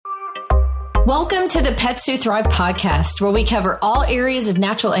Welcome to the Pets Who Thrive podcast, where we cover all areas of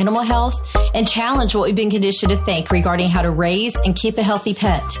natural animal health and challenge what we've been conditioned to think regarding how to raise and keep a healthy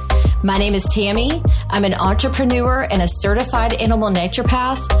pet. My name is Tammy. I'm an entrepreneur and a certified animal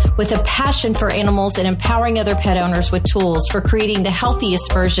naturopath with a passion for animals and empowering other pet owners with tools for creating the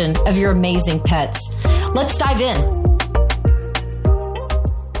healthiest version of your amazing pets. Let's dive in.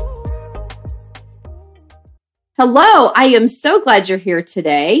 Hello, I am so glad you're here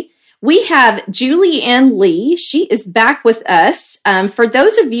today. We have Julianne Lee. She is back with us. For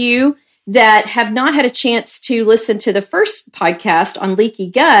those of you that have not had a chance to listen to the first podcast on leaky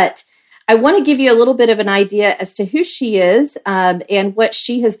gut, I want to give you a little bit of an idea as to who she is and what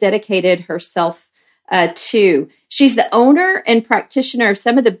she has dedicated herself to. She's the owner and practitioner of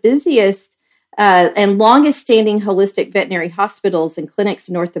some of the busiest and longest standing holistic veterinary hospitals and clinics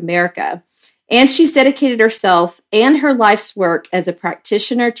in North America. And she's dedicated herself and her life's work as a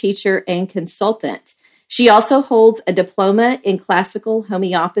practitioner, teacher, and consultant. She also holds a diploma in classical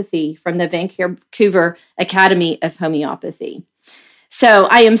homeopathy from the Vancouver Academy of Homeopathy. So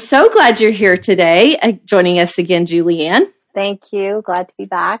I am so glad you're here today, joining us again, Julianne. Thank you. Glad to be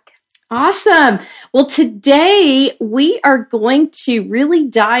back. Awesome. Well, today we are going to really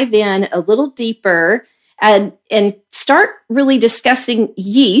dive in a little deeper and start really discussing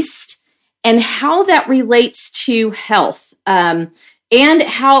yeast and how that relates to health, and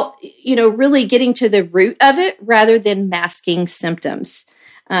how, really getting to the root of it rather than masking symptoms.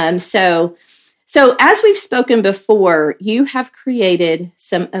 So as we've spoken before, you have created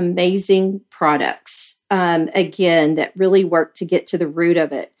some amazing products, again, that really work to get to the root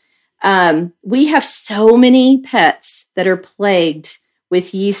of it. We have so many pets that are plagued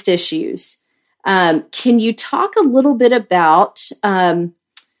with yeast issues. Can you talk a little bit about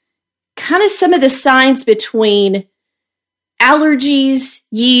kind of some of the signs between allergies,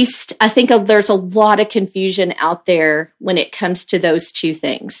 yeast? I think there's a lot of confusion out there when it comes to those two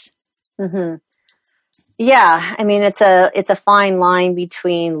things. Mm-hmm. Yeah, I mean, it's a fine line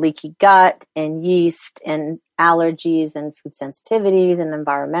between leaky gut and yeast and allergies and food sensitivities and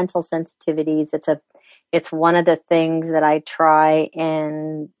environmental sensitivities. It's one of the things that I try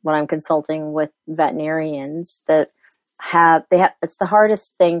and when I'm consulting with veterinarians that it's the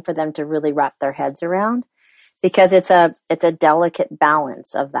hardest thing for them to really wrap their heads around, because it's a delicate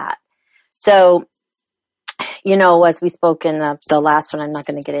balance of that. So, as we spoke in the last one, I'm not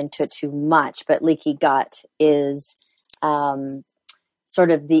going to get into it too much, but leaky gut is sort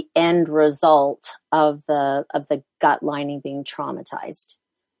of the end result of the gut lining being traumatized.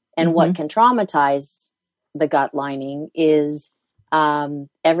 And Mm-hmm. what can traumatize the gut lining is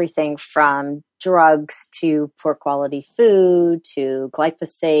everything from drugs to poor quality food to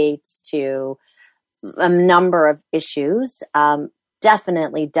glyphosates to a number of issues.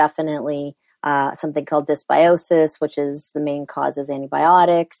 Definitely something called dysbiosis, which is the main cause is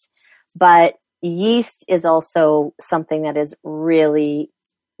antibiotics. But yeast is also something that is really,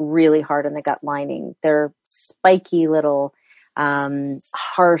 really hard on the gut lining. They're spiky little,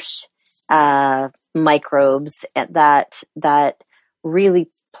 harsh microbes that really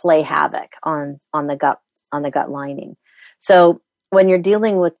play havoc on the gut lining. So when you're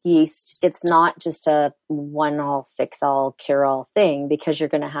dealing with yeast, it's not just a one-all, fix-all, cure-all thing, because you're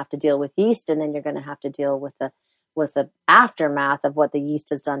going to have to deal with yeast, and then you're going to have to deal with the aftermath of what the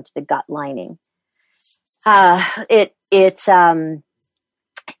yeast has done to the gut lining. It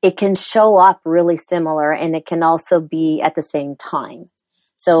can show up really similar, and it can also be at the same time.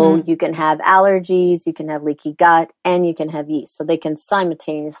 So you can have allergies, you can have leaky gut, and you can have yeast. So they can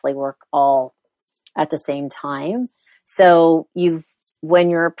simultaneously work all at the same time. So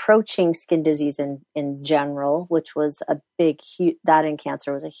when you're approaching skin disease in general, which was that in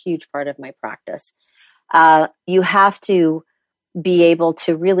cancer was a huge part of my practice, you have to be able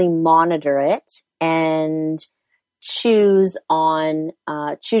to really monitor it and choose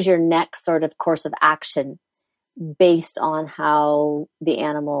your next sort of course of action based on how the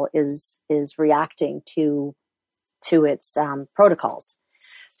animal is reacting to its protocols.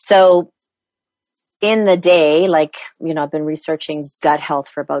 So in the day, I've been researching gut health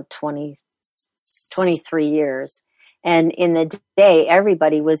for about 23 years. And in the day,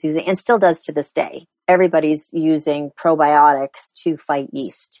 everybody was using, and still does to this day, everybody's using probiotics to fight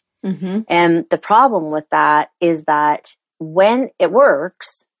yeast. Mm-hmm. And the problem with that is that when it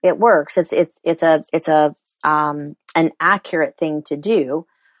works. It's an accurate thing to do.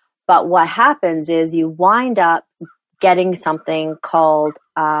 But what happens is you wind up getting something called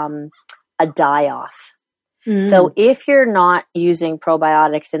a die-off. Mm. So if you're not using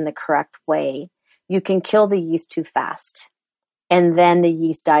probiotics in the correct way, you can kill the yeast too fast. and then the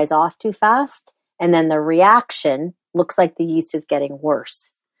yeast dies off too fast, and then the reaction looks like the yeast is getting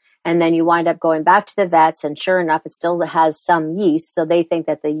worse. And then you wind up going back to the vets, and sure enough, it still has some yeast, so they think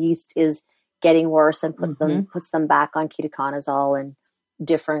that the yeast is getting worse and puts them back on ketoconazole and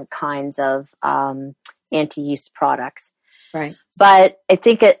different kinds of anti-yeast products. Right. But I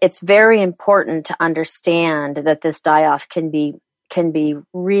think it's very important to understand that this die-off can be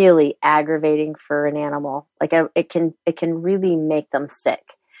really aggravating for an animal. Like it can really make them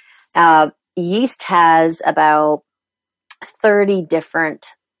sick. Yeast has about 30 different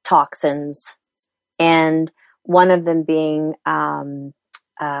toxins, and one of them being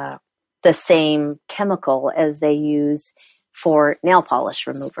the same chemical as they use for nail polish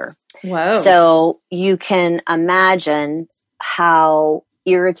remover. Whoa. So you can imagine how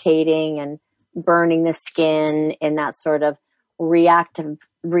irritating and burning the skin and that sort of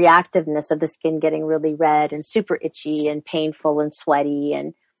reactiveness of the skin getting really red and super itchy and painful and sweaty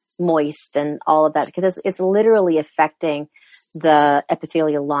and moist and all of that, because it's literally affecting the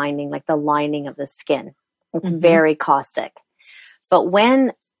epithelial lining, like the lining of the skin. It's very caustic. But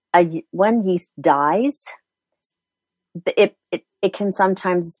when yeast dies, it can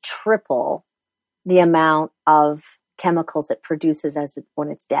sometimes triple the amount of chemicals it produces when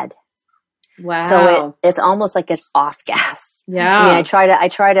it's dead. Wow. So it's almost like it's off gas. Yeah. I mean, I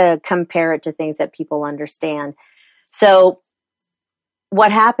try to compare it to things that people understand. So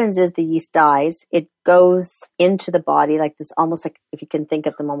what happens is the yeast dies. It goes into the body like this, almost like, if you can think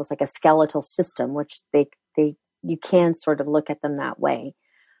of them almost like a skeletal system, which you can sort of look at them that way.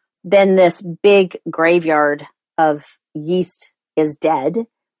 Then this big graveyard of yeast is dead.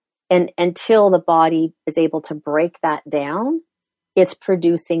 And until the body is able to break that down, it's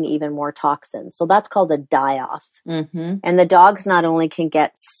producing even more toxins. So that's called a die-off. And the dogs not only can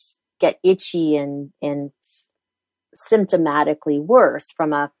get itchy and symptomatically worse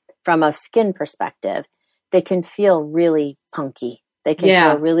from a skin perspective, they can feel really punky. They can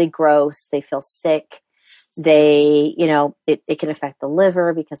feel really gross. They feel sick. They, it can affect the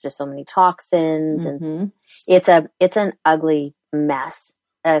liver because there's so many toxins, and it's an ugly mess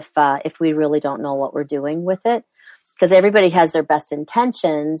if we really don't know what we're doing with it. Because everybody has their best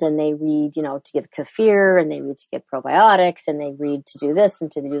intentions, and they read, to give kefir, and they read to give probiotics, and they read to do this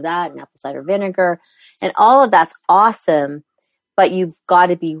and to do that, and apple cider vinegar, and all of that's awesome. But you've got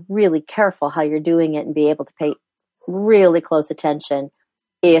to be really careful how you're doing it and be able to pay really close attention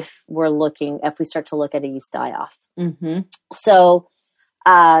if we start to look at a yeast die-off. So,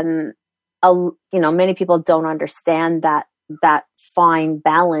 many people don't understand that fine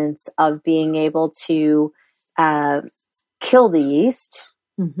balance of being able to kill the yeast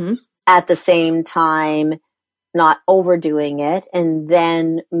at the same time, not overdoing it, and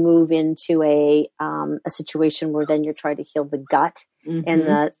then move into a situation where then you're trying to heal the gut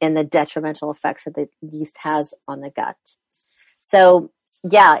and the detrimental effects that the yeast has on the gut. So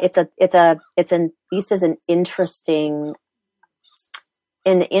yeah, yeast is an interesting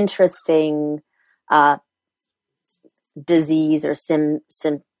disease or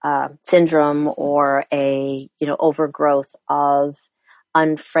syndrome, or a overgrowth of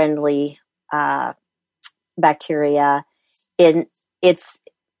unfriendly bacteria. It's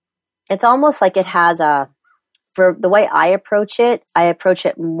almost like it has for the way I approach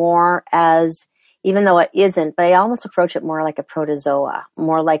it more as, even though it isn't, but I almost approach it more like a protozoa,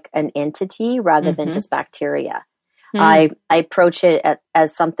 more like an entity rather than just bacteria. I approach it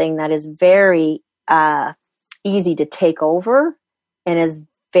as something that is very easy to take over and is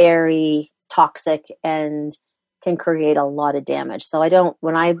very toxic and can create a lot of damage. So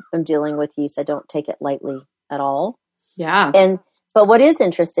when I am dealing with yeast, I don't take it lightly at all. Yeah. But what is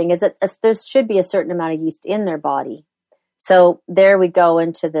interesting is that there should be a certain amount of yeast in their body. So there we go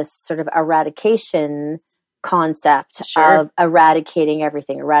into this sort of eradication concept of eradicating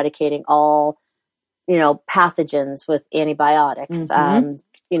everything, eradicating all, pathogens with antibiotics,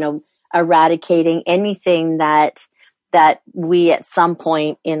 eradicating anything that we at some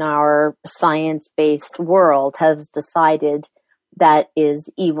point in our science-based world has decided that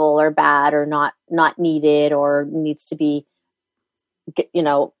is evil or bad or not needed or needs to be,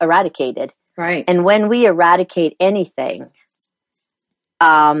 eradicated. Right. And when we eradicate anything,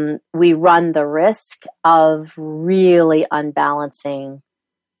 we run the risk of really unbalancing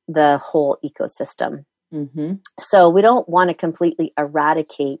the whole ecosystem. So we don't want to completely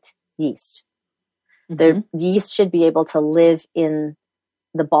eradicate yeast. The yeast should be able to live in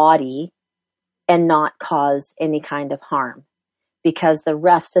the body and not cause any kind of harm, because the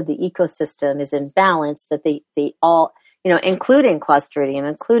rest of the ecosystem is in balance, that they all, including Clostridium,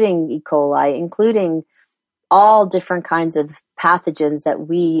 including E. coli, including all different kinds of pathogens that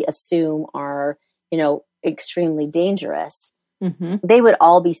we assume are, extremely dangerous. Mm-hmm. They would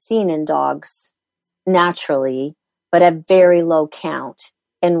all be seen in dogs naturally, but at very low count.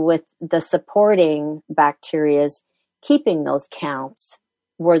 And with the supporting bacterias, keeping those counts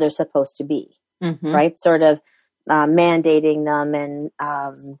where they're supposed to be, mm-hmm. right? Sort of mandating them and,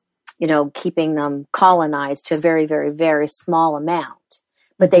 keeping them colonized to a very, very, very small amount.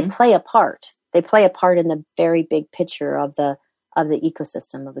 But mm-hmm. they play a part. They play a part in the very big picture of the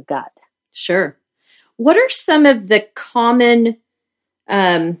ecosystem of the gut. Sure. What are some of the common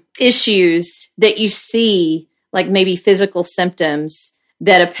issues that you see, like maybe physical symptoms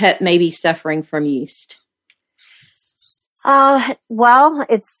that a pet may be suffering from yeast? Well,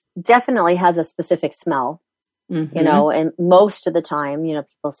 it's definitely has a specific smell, mm-hmm. And most of the time,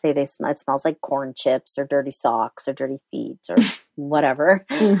 people say it smells like corn chips or dirty socks or dirty feet or whatever.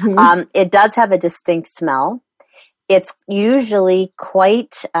 Mm-hmm. It does have a distinct smell. It's usually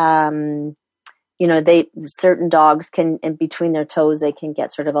quite, certain dogs can, in between their toes, they can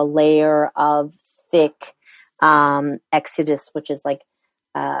get sort of a layer of thick, exudus, which is like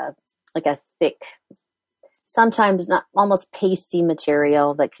a thick, sometimes not almost pasty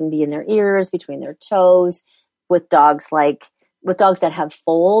material that can be in their ears, between their toes. With dogs that have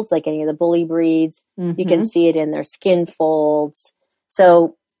folds, like any of the bully breeds, mm-hmm. you can see it in their skin folds.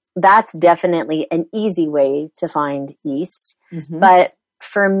 So that's definitely an easy way to find yeast. Mm-hmm. But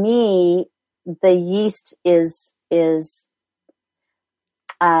for me, the yeast is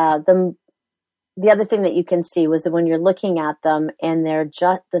the other thing that you can see was when you're looking at them and they're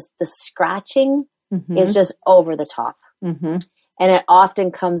just the scratching mm-hmm. is just over the top. Mm-hmm. And it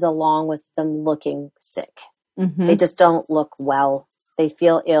often comes along with them looking sick. Mm-hmm. They just don't look well. They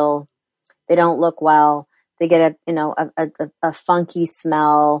feel ill. They don't look well. They get a funky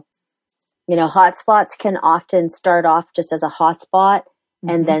smell. Hot spots can often start off just as a hot spot,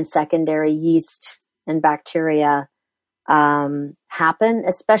 mm-hmm. and then secondary yeast and bacteria happen,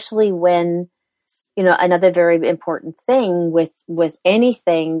 especially when, another very important thing with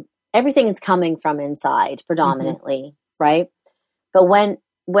anything, everything is coming from inside predominantly, mm-hmm. right? But when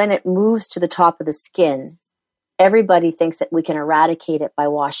it moves to the top of the skin, everybody thinks that we can eradicate it by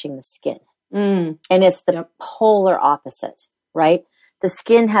washing the skin. Mm. And it's the polar opposite, right? The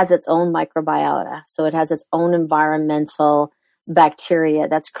skin has its own microbiota. So it has its own environmental bacteria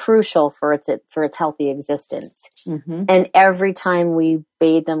that's crucial for its healthy existence. Mm-hmm. And every time we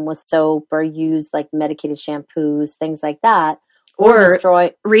bathe them with soap or use like medicated shampoos, things like that, or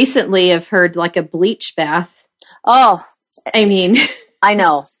destroy. Recently I've heard like a bleach bath. Oh, I mean, I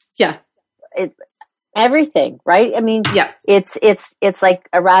know. Yeah. Everything, right? I mean, yeah. It's like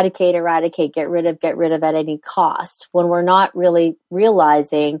eradicate, get rid of at any cost, when we're not really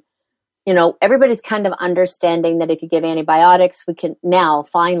realizing, everybody's kind of understanding that if you give antibiotics, we can now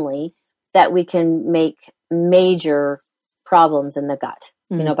finally that we can make major problems in the gut,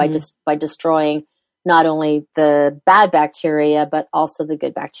 mm-hmm. by destroying not only the bad bacteria, but also the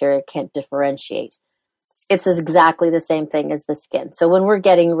good bacteria can't differentiate. It's exactly the same thing as the skin. So when we're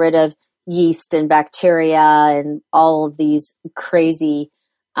getting rid of yeast and bacteria and all of these crazy,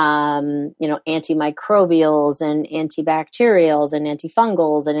 antimicrobials and antibacterials and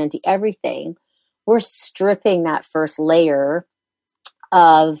antifungals and anti-everything, we're stripping that first layer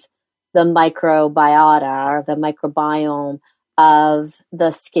of the microbiota or the microbiome of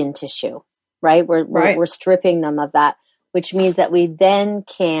the skin tissue, right? We're stripping them of that, which means that we then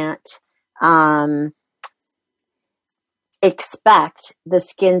can't, expect the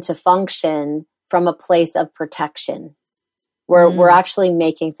skin to function from a place of protection. We're actually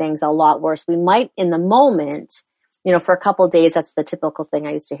making things a lot worse. We might in the moment, for a couple of days, that's the typical thing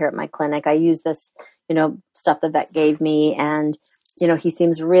I used to hear at my clinic. I use this, stuff the vet gave me, and, he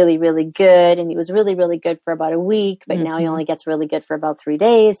seems really, really good. And he was really, really good for about a week, but mm-hmm. now he only gets really good for about 3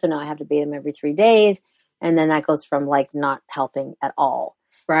 days. So now I have to bathe him every 3 days. And then that goes from like not helping at all.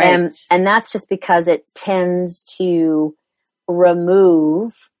 Right. And that's just because it tends to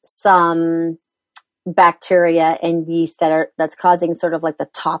remove some bacteria and yeast that's causing sort of like the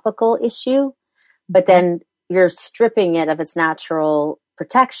topical issue, but then you're stripping it of its natural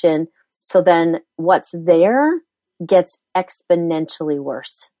protection. So then what's there gets exponentially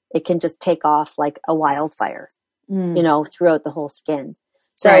worse. It can just take off like a wildfire, throughout the whole skin.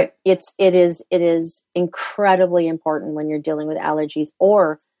 So it is incredibly important when you're dealing with allergies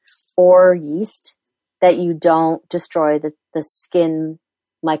or yeast that you don't destroy the skin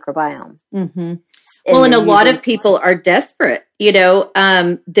microbiome. Mm-hmm. Well, and a lot of people are desperate,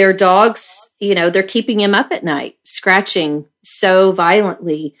 their dogs, they're keeping him up at night, scratching so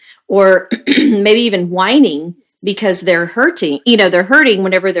violently, or maybe even whining because they're hurting. They're hurting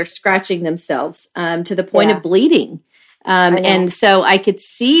whenever they're scratching themselves to the point of bleeding. And so I could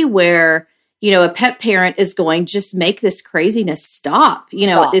see where, a pet parent is going, just make this craziness stop.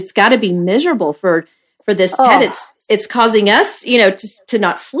 It's got to be miserable for this pet. It's causing us, to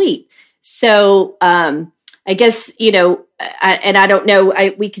not sleep. So I guess, I don't know,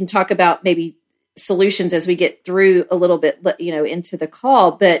 we can talk about maybe solutions as we get through a little bit, into the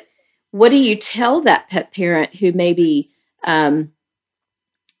call, but what do you tell that pet parent who maybe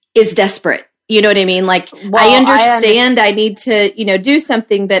is desperate? You know what I mean? Like, I understand I need to, do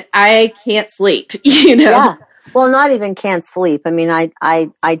something, but I can't sleep, Yeah. Well, not even can't sleep. I mean,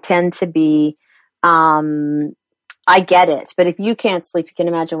 I tend to be, I get it, but if you can't sleep, you can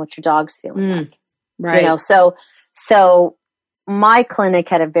imagine what your dog's feeling like. Right. So my clinic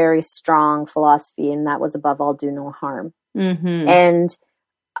had a very strong philosophy, and that was above all, do no harm. Mm-hmm. And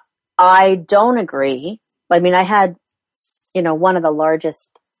I don't agree. I mean, I had, one of the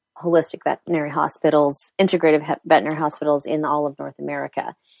largest holistic veterinary hospitals, integrative veterinary hospitals in all of North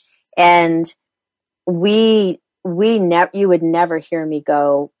America. And you would never hear me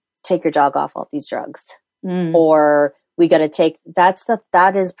go, take your dog off all these drugs. Or we got to take,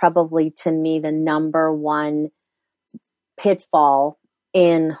 that is probably to me the number one pitfall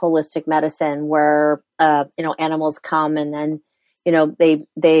in holistic medicine, where, animals come and then,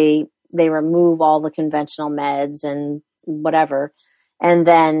 they remove all the conventional meds and whatever. And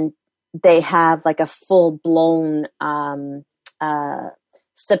then they have like a full blown,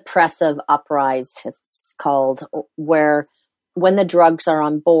 suppressive uprise, it's called, where when the drugs are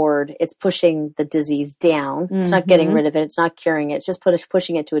on board, it's pushing the disease down. It's not getting rid of it. It's not curing it. It's just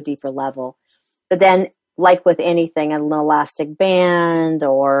pushing it to a deeper level. But then, like with anything, an elastic band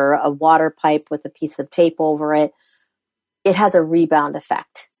or a water pipe with a piece of tape over it, it has a rebound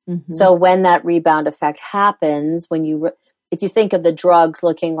effect. Mm-hmm. So when that rebound effect happens, if you think of the drugs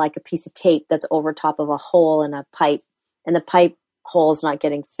looking like a piece of tape that's over top of a hole in a pipe, and the pipe hole is not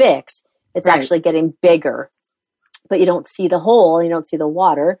getting fixed, it's actually getting bigger. But you don't see the hole, you don't see the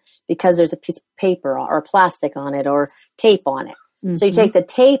water, because there's a piece of paper or plastic on it or tape on it. Mm-hmm. So you take the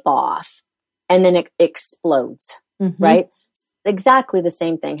tape off and then it explodes, right? Exactly the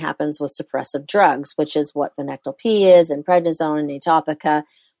same thing happens with suppressive drugs, which is what Venectal P is, and prednisone and Atopica.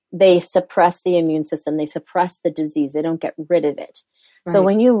 They suppress the immune system. They suppress the disease. They don't get rid of it. Right. So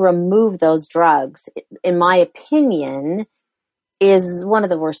when you remove those drugs, in my opinion, is one of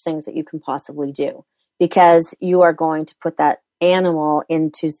the worst things that you can possibly do, because you are going to put that animal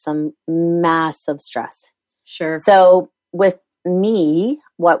into some massive stress. Sure. So with me,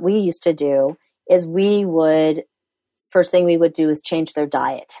 what we used to do is first thing we would do is change their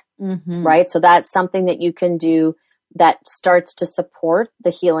diet, right? So that's something that you can do that starts to support the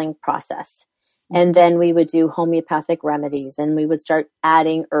healing process. And then we would do homeopathic remedies, and we would start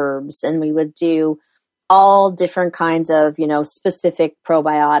adding herbs, and we would do all different kinds of, specific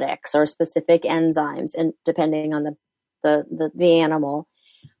probiotics or specific enzymes, and depending on the animal.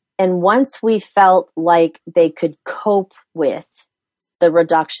 And once we felt like they could cope with the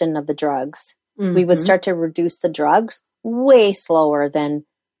reduction of the drugs, we would start to reduce the drugs way slower than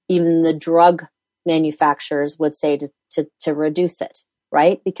even the drug manufacturers would say to reduce it,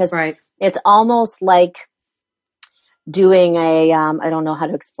 right? Because it's almost like doing a I don't know how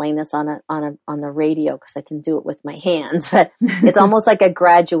to explain this on the radio, because I can do it with my hands, but it's almost like a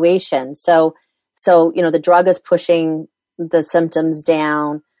graduation. So the drug is pushing the symptoms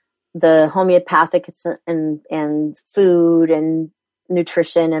down, the homeopathic and food and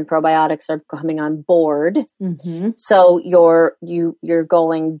nutrition and probiotics are coming on board. So you're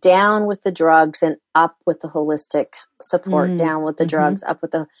going down with the drugs and up with the holistic support, down with the drugs, up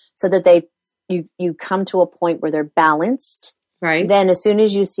with so that you come to a point where they're balanced. Right. Then as soon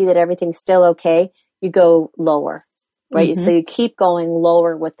as you see that everything's still okay, you go lower, right? So you keep going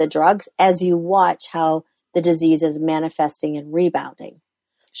lower with the drugs as you watch how the disease is manifesting and rebounding.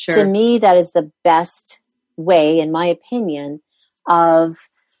 Sure. To me, that is the best way, in my opinion, of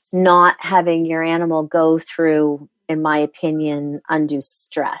not having your animal go through, in my opinion, undue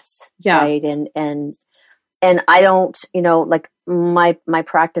stress. Yeah. Right. And I don't, like my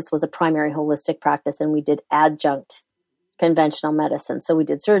practice was a primary holistic practice, and we did adjunct conventional medicine. So we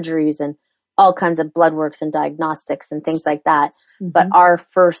did surgeries and all kinds of blood works and diagnostics and things like that. But our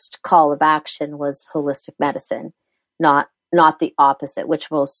first call of action was holistic medicine, not the opposite, which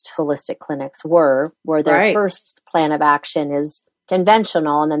most holistic clinics where their first plan of action is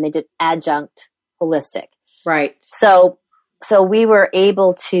conventional, and then they did adjunct holistic. Right. So we were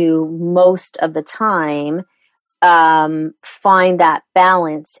able to, most of the time, find that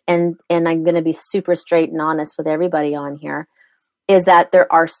balance, and I'm going to be super straight and honest with everybody on here, is that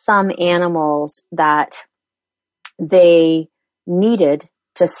there are some animals that they needed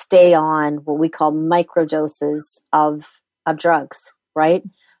to stay on what we call microdoses of drugs, right?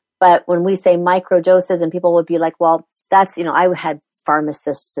 But when we say microdoses, and people would be like, well, that's, I had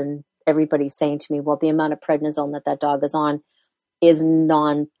pharmacists and everybody saying to me, well, the amount of prednisone that dog is on is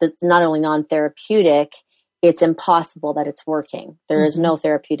not only non-therapeutic, it's impossible that it's working. There is no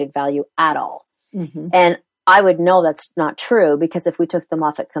therapeutic value at all. Mm-hmm. And I would know that's not true, because if we took them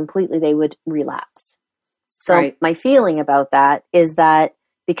off it completely, they would relapse. So my feeling about that is that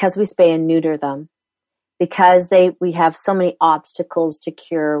because we spay and neuter them, because we have so many obstacles to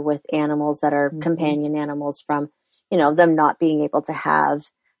cure with animals that are companion animals, from, them not being able to have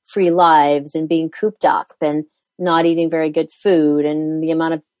free lives and being cooped up and not eating very good food, and the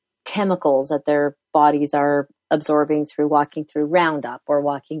amount of chemicals that their bodies are absorbing through walking through Roundup or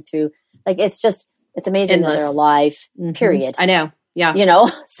walking through, it's amazing Endless. that they're alive, period. I know. Yeah.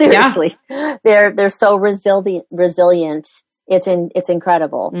 Seriously, they're so resilient. It's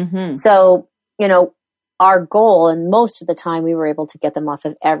incredible. Mm-hmm. So, our goal, and most of the time we were able to get them off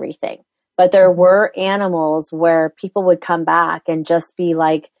of everything, but there were animals where people would come back and just be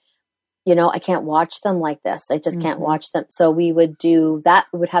like, I can't watch them like this. I just can't watch them. So we would do that.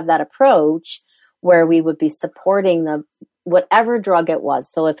 We would have that approach where we would be supporting whatever drug it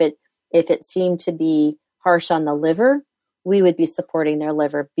was. So if it seemed to be harsh on the liver, we would be supporting their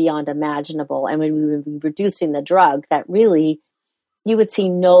liver beyond imaginable. And when we would be reducing the drug, that really, you would see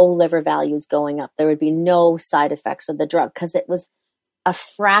no liver values going up. There would be no side effects of the drug because it was a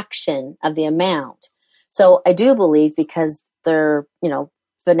fraction of the amount. So I do believe, because they're,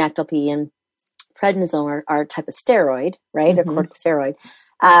 phenectylpe and prednisone are a type of steroid, right? A corticosteroid,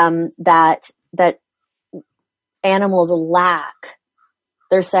 that animals lack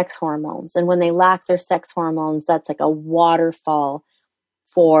their sex hormones. And when they lack their sex hormones, that's like a waterfall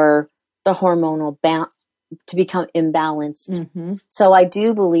for the hormonal to become imbalanced. Mm-hmm. So I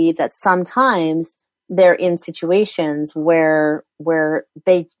do believe that sometimes they're in situations where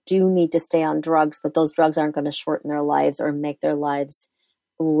they do need to stay on drugs, but those drugs aren't going to shorten their lives or make their lives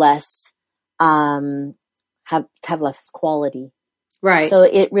less, have less quality. Right. So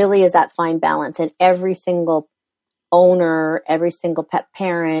it really is that fine balance, and every single owner, every single pet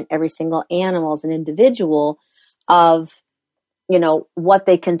parent, every single animal is an individual of, what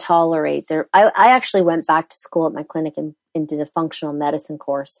they can tolerate. I actually went back to school at my clinic and did a functional medicine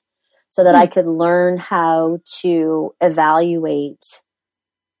course so that I could learn how to evaluate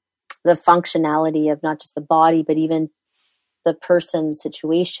the functionality of not just the body, but even the person's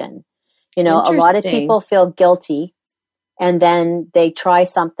situation. A lot of people feel guilty, and then they try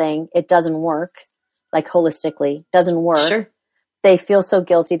something, it doesn't work, like holistically, doesn't work. Sure. They feel so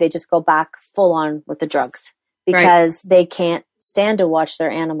guilty, they just go back full on with the drugs because they can't stand to watch their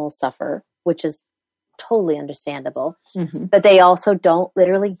animals suffer, which is totally understandable. Mm-hmm. But they also don't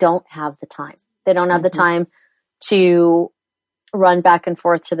have the time. They don't have the time to run back and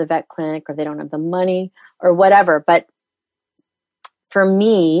forth to the vet clinic, or they don't have the money or whatever. But for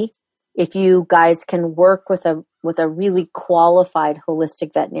me, if you guys can work with a really qualified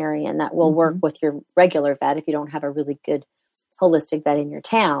holistic veterinarian that will work with your regular vet, if you don't have a really good holistic vet in your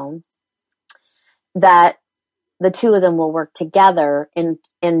town, that the two of them will work together and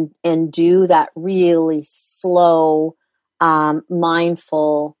do that really slow,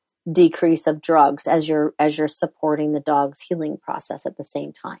 mindful decrease of drugs as you're supporting the dog's healing process at the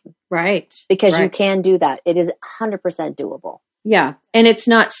same time. Right. Because you can do that. It is 100% doable. Yeah. And it's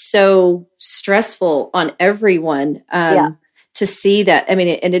not so stressful on everyone to see that. I mean,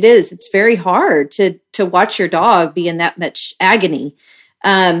 and it's very hard to watch your dog be in that much agony.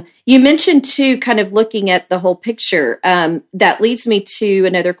 You mentioned too, kind of looking at the whole picture. That leads me to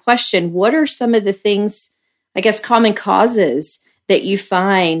another question. What are some of the things, I guess, common causes that you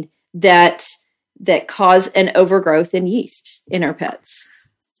find that cause an overgrowth in yeast in our pets?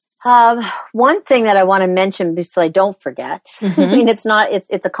 One thing that I want to mention, so I don't forget, I mean, it's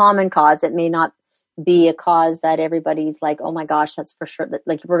a common cause. It may not be a cause that everybody's like, oh my gosh, that's for sure. That,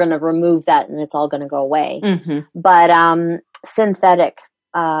 like, we're going to remove that and it's all going to go away. Mm-hmm. But, synthetic,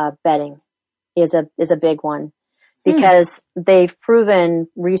 bedding is a big one, because they've proven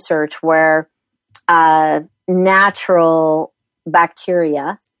research where, natural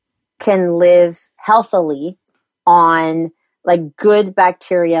bacteria can live healthily on, like, good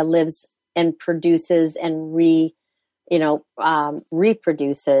bacteria lives and produces and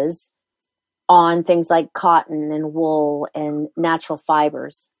reproduces on things like cotton and wool and natural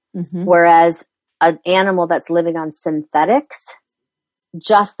fibers. Mm-hmm. Whereas an animal that's living on synthetics,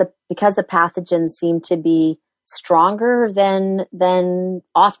 because the pathogens seem to be stronger than the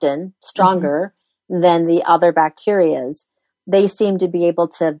other bacterias, they seem to be able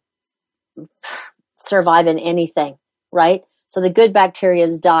to survive in anything, right? So the good bacteria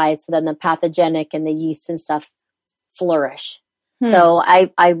died, so then the pathogenic and the yeast and stuff flourish. So I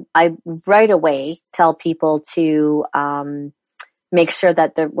right away tell people to make sure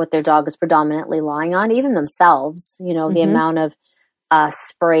that what their dog is predominantly lying on, even themselves, the amount of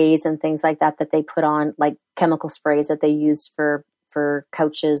sprays and things like that they put on, like chemical sprays that they use for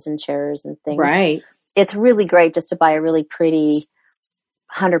couches and chairs and things. Right. It's really great just to buy a really pretty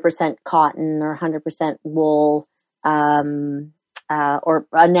 100% cotton or 100% wool, or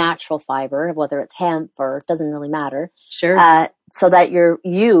a natural fiber, whether it's hemp or it doesn't really matter. Sure. So that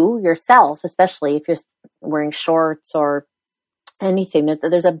yourself, especially if you're wearing shorts or anything,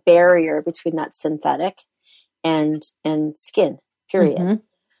 there's a barrier between that synthetic and skin, period. Mm-hmm.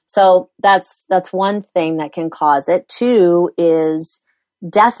 So that's one thing that can cause it. Two is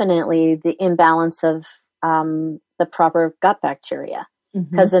definitely the imbalance of the proper gut bacteria.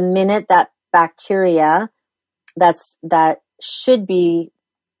 Because the minute that bacteria that should be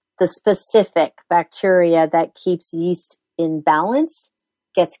the specific bacteria that keeps yeast in balance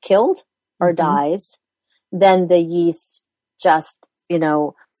gets killed or dies, then the yeast just,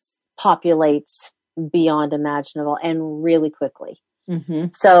 populates beyond imaginable and really quickly.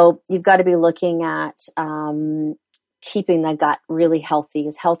 So you've got to be looking at keeping the gut really healthy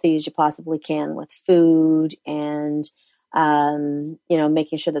as you possibly can with food and,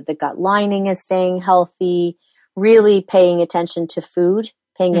 making sure that the gut lining is staying healthy, really paying attention to food,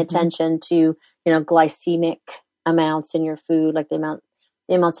 paying attention to, glycemic amounts in your food, like the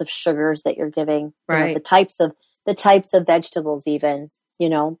amounts of sugars that you're giving, right. The types of vegetables, even,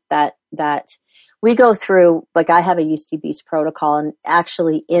 that we go through. Like I have a Yeasty Beast protocol, and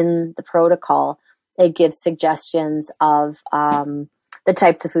actually in the protocol, it gives suggestions of the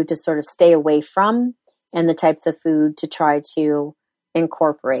types of food to sort of stay away from and the types of food to try to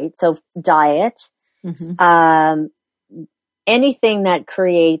incorporate. So diet, anything that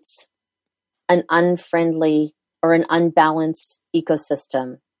creates an unfriendly or an unbalanced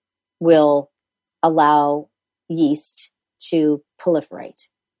ecosystem will allow yeast to proliferate.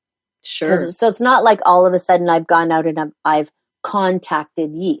 Sure. So it's not like all of a sudden I've gone out and I've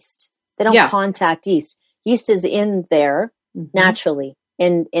contacted yeast. They don't contact yeast. Yeast is in there naturally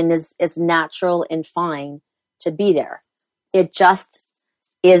and is natural and fine to be there. It just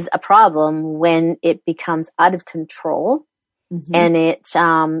is a problem when it becomes out of control and it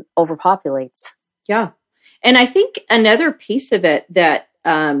overpopulates. Yeah. And I think another piece of it that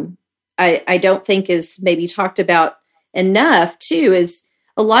I don't think is maybe talked about enough too is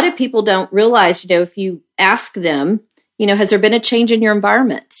a lot of people don't realize, if you ask them, has there been a change in your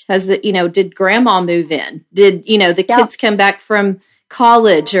environment? Did grandma move in? Did, the kids come back from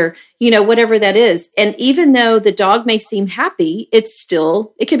college or, whatever that is. And even though the dog may seem happy, it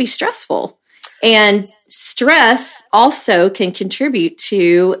can be stressful. And stress also can contribute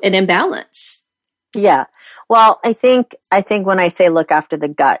to an imbalance. Yeah. Well, I think when I say look after the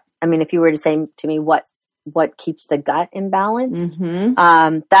gut, I mean, if you were to say to me, what keeps the gut imbalanced,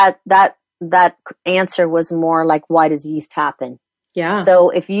 that answer was more like, why does yeast happen? Yeah.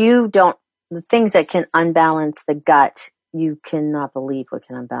 So if the things that can unbalance the gut, you cannot believe what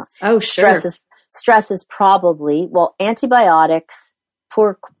can unbalance. Oh, sure. Stress is probably, antibiotics,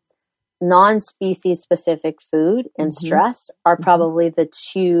 poor non-species specific food and stress are probably the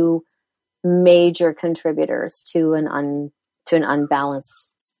two major contributors to an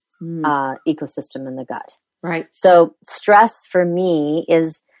unbalanced ecosystem in the gut. Right. So stress for me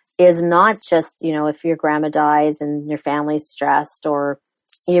is not just, if your grandma dies and your family's stressed, or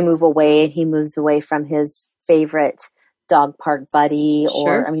you move away and he moves away from his favorite dog park buddy,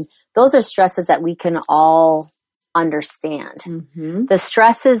 Sure. or, those are stresses that we can all understand. The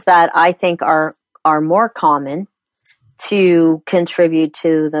stresses that I think are more common to contribute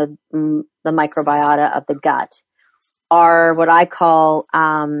to the microbiota of the gut are what I call,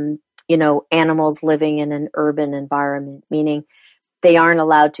 animals living in an urban environment, meaning they aren't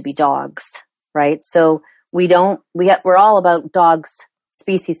allowed to be dogs, right? So we're all about dogs,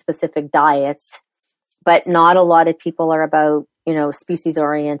 species specific diets, but not a lot of people are about, species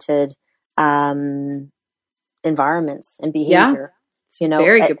oriented, environments and behavior. Yeah,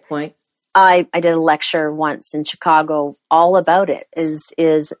 very good point. I did a lecture once in Chicago all about it.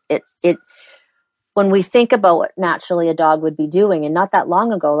 It when we think about what naturally a dog would be doing, and not that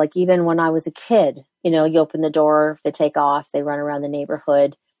long ago, like even when I was a kid, you open the door, they take off, they run around the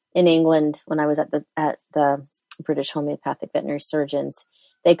neighborhood. in England, when I was at the British Homeopathic Veterinary Surgeons,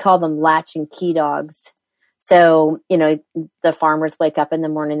 they call them latch and key dogs. So, the farmers wake up in the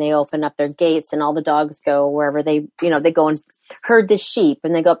morning, they open up their gates and all the dogs go wherever they go and herd the sheep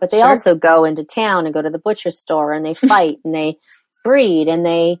and they go, but they also go into town and go to the butcher store and they fight and they breed and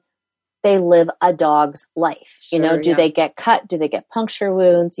they live a dog's life. Do they get cut? Do they get puncture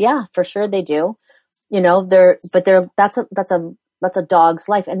wounds? Yeah, for sure they do. That's a dog's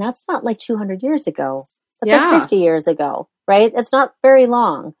life. And that's not like 200 years ago. That's like 50 years ago, right? It's not very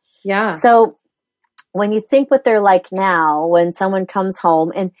long. Yeah. So when you think what they're like now, when someone comes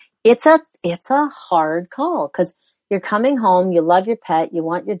home, and it's a hard call because you're coming home, you love your pet, you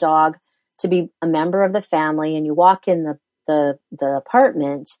want your dog to be a member of the family, and you walk in the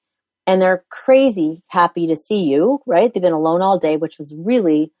apartment and they're crazy happy to see you, right? They've been alone all day, which was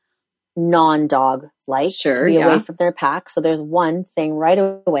really non-dog like to be away from their pack. So there's one thing right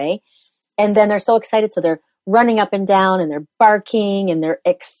away. And then they're so excited. So they're running up and down and they're barking and they're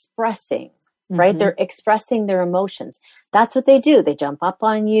expressing. Right? They're expressing their emotions. That's what they do. They jump up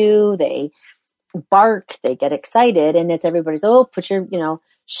on you. They bark. They get excited. And it's everybody's, put your,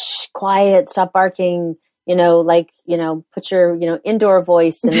 shh, quiet, stop barking, put your, indoor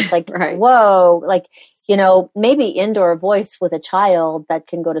voice. And it's like, right. Whoa, like, maybe indoor voice with a child that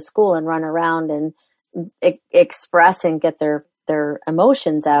can go to school and run around and express and get their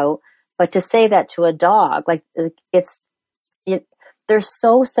emotions out. But to say that to a dog, like they're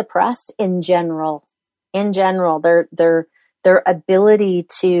so suppressed in general. Their ability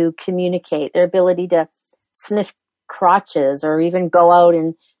to communicate, their ability to sniff crotches or even go out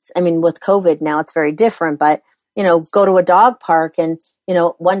and, with COVID now it's very different, but, go to a dog park and,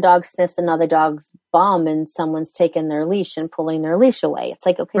 one dog sniffs another dog's bum and someone's taking their leash and pulling their leash away. It's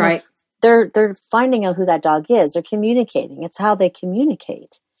like, okay, right. They're finding out who that dog is. They're communicating. It's how they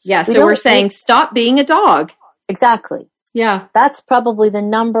communicate. Yeah. So we're saying stop being a dog. Exactly. Yeah. That's probably the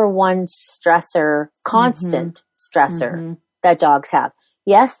number one stressor, constant stressor that dogs have.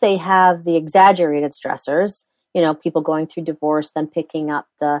 Yes, they have the exaggerated stressors, people going through divorce, them picking up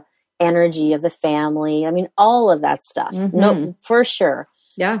the energy of the family. All of that stuff. No, for sure.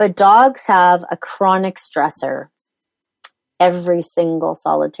 Yeah. But dogs have a chronic stressor every single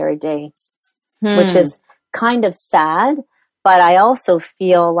solitary day, which is kind of sad, but I also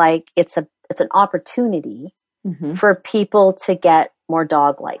feel like it's an opportunity for people to get more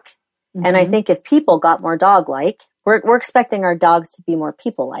dog-like. And I think if people got more dog-like, we're expecting our dogs to be more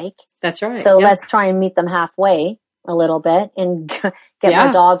people-like. That's right. So let's try and meet them halfway a little bit and get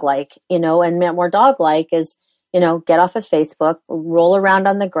more dog-like, and more dog-like is, get off of Facebook, roll around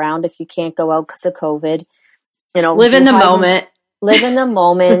on the ground if you can't go out because of COVID, live in the moment. Live in the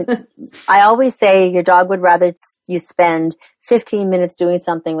moment. I always say your dog would rather you spend 15 minutes doing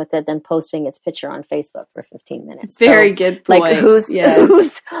something with it than posting its picture on Facebook for 15 minutes. Very good point. Like who's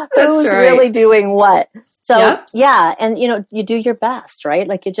really doing what? So and you do your best, right?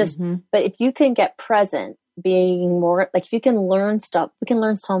 Like you just, but if you can get present, being more like if you can learn stuff, we can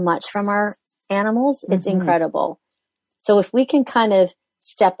learn so much from our animals. It's incredible. So if we can kind of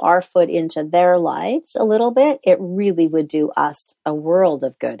step our foot into their lives a little bit, it really would do us a world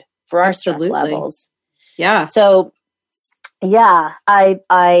of good for our stress levels. Yeah. So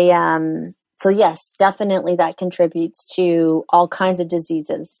so yes, definitely that contributes to all kinds of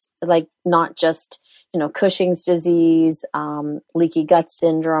diseases, like not just, Cushing's disease, leaky gut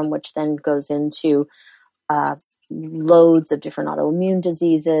syndrome, which then goes into loads of different autoimmune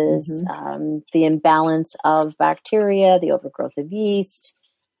diseases, the imbalance of bacteria, the overgrowth of yeast,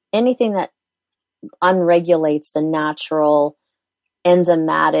 anything that unregulates the natural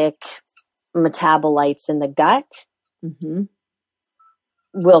enzymatic metabolites in the gut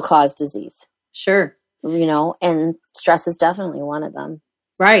will cause disease. Sure. And stress is definitely one of them.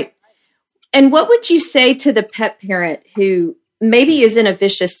 Right. And what would you say to the pet parent who maybe is in a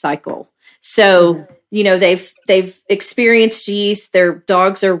vicious cycle? So, they've experienced yeast, their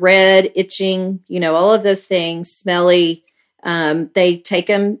dogs are red, itching, all of those things, smelly. They take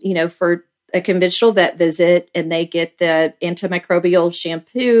them, for a conventional vet visit and they get the antimicrobial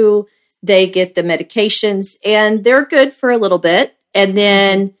shampoo, they get the medications and they're good for a little bit. And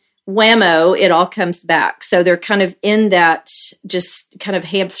then whammo, it all comes back. So they're kind of in that just kind of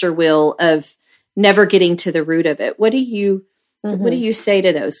hamster wheel of never getting to the root of it. What do you say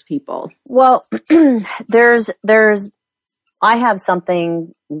to those people? Well, I have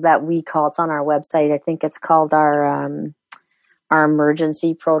something that we call, it's on our website. I think it's called our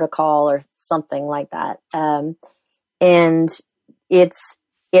emergency protocol or something like that. And it's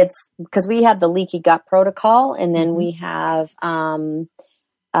because we have the leaky gut protocol and then we have,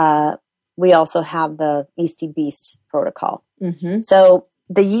 we also have the Yeasty Beast protocol. Mm-hmm. So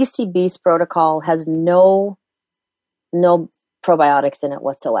the Yeasty Beast protocol has no probiotics in it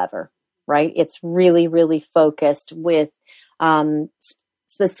whatsoever, right? It's really, really focused with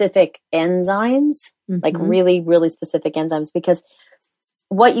specific enzymes, like really, really specific enzymes, because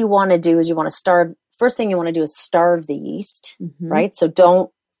what you want to do is you want to starve. First thing you want to do is starve the yeast, right? So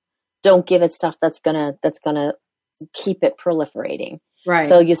don't give it stuff that's gonna keep it proliferating. Right.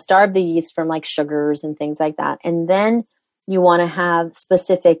 So you starve the yeast from like sugars and things like that. And then you want to have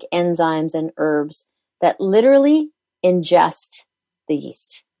specific enzymes and herbs that literally ingest the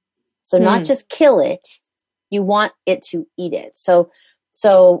yeast. So not just kill it, you want it to eat it. So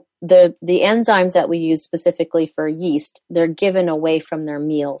the enzymes that we use specifically for yeast, they're given away from their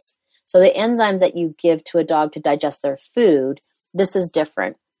meals. So the enzymes that you give to a dog to digest their food, this is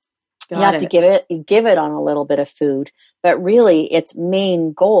different. You have to give it on a little bit of food, but really its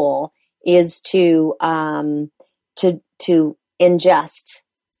main goal is to ingest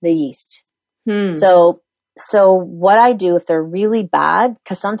the yeast. So what I do if they're really bad,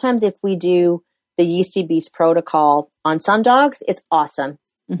 because sometimes if we do the Yeasty Beast protocol on some dogs, it's awesome.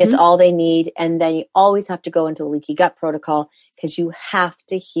 It's all they need. And then you always have to go into a leaky gut protocol because you have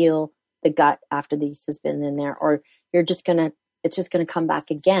to heal the gut after the yeast has been in there, or it's just going to come back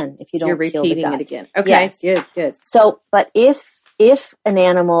again if you don't heal the gut. It again. Okay. Yes. Good. So, but if an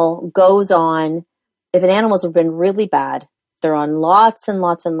animal if an animal's been really bad, they're on lots and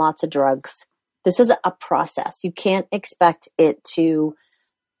lots and lots of drugs. This is a process. You can't expect it to,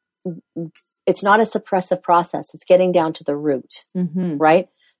 it's not a suppressive process. It's getting down to the root, right?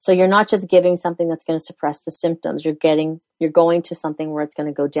 So you're not just giving something that's going to suppress the symptoms. You're going to something where it's going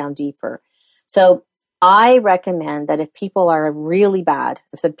to go down deeper. So I recommend that if people are really bad,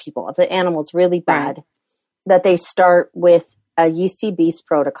 if the animal's really bad, that they start with a Yeasty Beast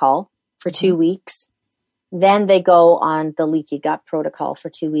protocol for 2 weeks. Then they go on the leaky gut protocol for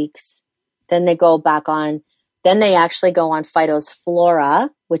 2 weeks. Then they actually go on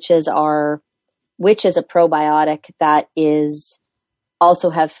Phytosflora, which is a probiotic that is also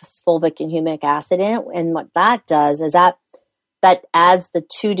have fulvic and humic acid in it. And what that does is that adds the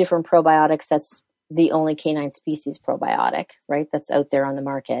 2 different probiotics. That's the only canine species probiotic, right? That's out there on the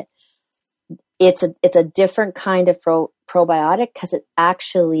market. It's a different kind of probiotic because it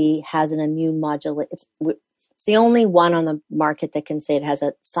actually has an immune modulator. It's the only one on the market that can say it has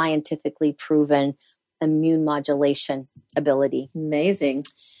a scientifically proven immune modulation ability. Amazing.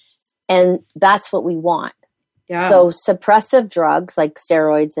 And that's what we want. Yeah. So suppressive drugs like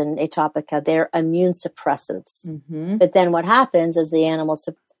steroids and Atopica, they're immune suppressives. But then what happens is the animal's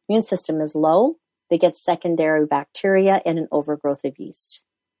immune system is low. They get secondary bacteria and an overgrowth of yeast,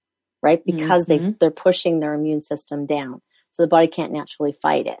 right? Because they're pushing their immune system down. So the body can't naturally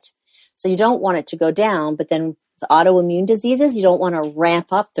fight it. So you don't want it to go down, but then with autoimmune diseases, you don't want to ramp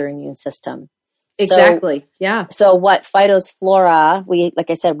up their immune system. Exactly. Yeah. So what Phytosflora, like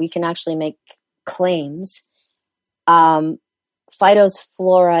I said, we can actually make claims.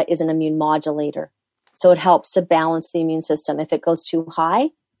 Phytosflora is an immune modulator. So it helps to balance the immune system. If it goes too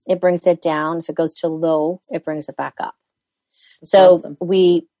high, it brings it down. If it goes too low, it brings it back up. That's so awesome.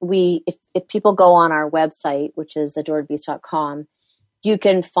 if people go on our website, which is adoredbeast.com, you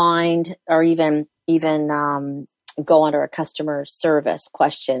can find, or even go under our customer service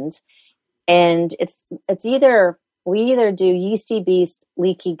questions. And we either do Yeasty Beast,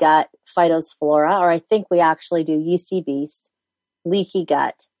 Leaky Gut, Phytosflora, or I think we actually do Yeasty Beast, Leaky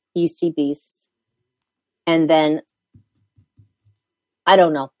Gut, Yeasty Beast, and then I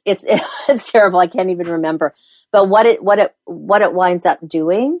don't know. It's terrible. I can't even remember. But what it winds up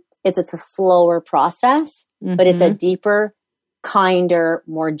doing is it's a slower process, but it's a deeper, kinder,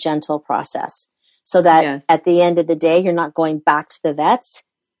 more gentle process. So that at the end of the day, you're not going back to the vets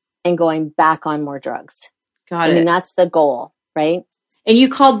and going back on more drugs. Got it. I mean, that's the goal, right? And you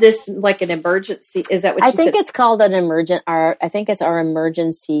called this like an emergency. Is that what you said? I think it's called an I think it's our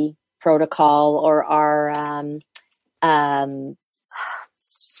emergency protocol, or our,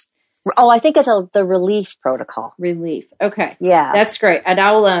 I think it's the relief protocol. Relief. Okay. Yeah. That's great. And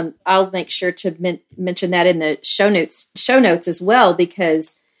I'll make sure to mention that in the show notes as well,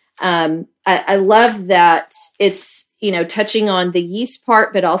 because I love that it's, touching on the yeast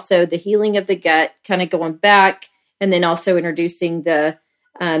part, but also the healing of the gut, kind of going back, and then also introducing the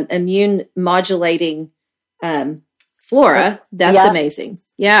immune modulating flora. That's amazing.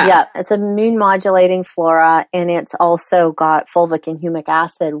 Yeah. Yeah. It's immune modulating flora, and it's also got fulvic and humic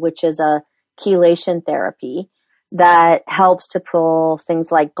acid, which is a chelation therapy that helps to pull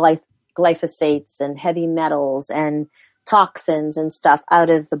things like glyphosates and heavy metals and toxins and stuff out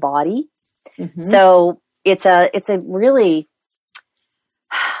of the body. Mm-hmm. So it's a really,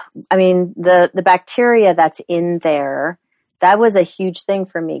 I mean, the bacteria that's in there, that was a huge thing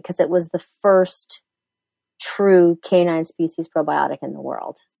for me because it was the first true canine species probiotic in the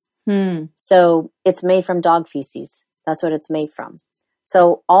world. So it's made from dog feces. That's what it's made from.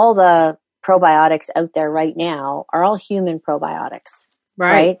 So all the probiotics out there right now are all human probiotics,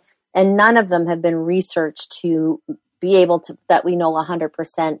 right? And none of them have been researched to be able to, that we know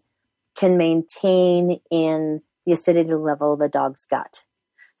 100% can maintain in the acidity level of a dog's gut.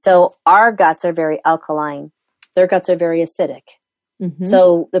 So our guts are very alkaline. Their guts are very acidic. Mm-hmm.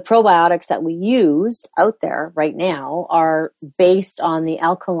 So the probiotics that we use out there right now are based on the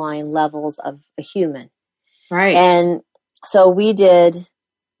alkaline levels of a human. Right. And so we did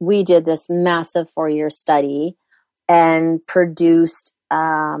this massive 4-year study and produced,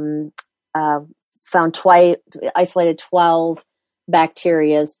 isolated 12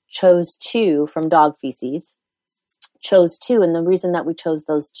 bacteria, chose 2 from dog feces, chose 2. And the reason that we chose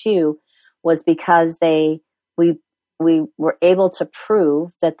those 2 was because we were able to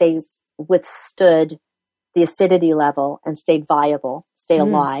prove that they withstood the acidity level and stayed viable, stayed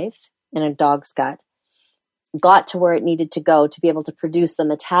alive in a dog's gut, got to where it needed to go to be able to produce the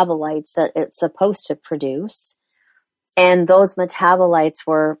metabolites that it's supposed to produce. And those metabolites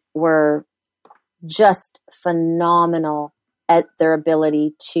were just phenomenal at their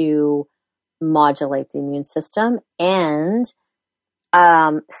ability to modulate the immune system and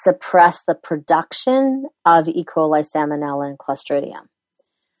suppress the production of E. coli, Salmonella, and Clostridium.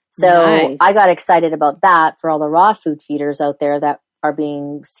 So nice. I got excited about that for all the raw food feeders out there that are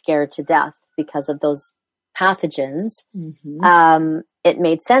being scared to death because of those pathogens. Mm-hmm. It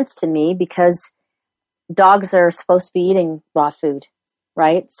made sense to me because dogs are supposed to be eating raw food,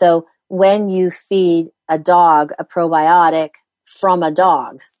 right? So when you feed a dog a probiotic from a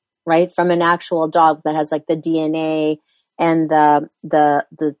dog, right, from an actual dog that has like the DNA and the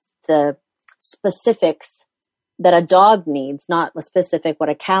specifics that a dog needs, not a specific what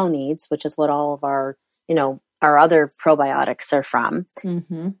a cow needs, which is what all of our, our other probiotics are from.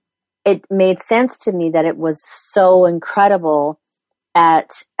 Mm-hmm. It made sense to me that it was so incredible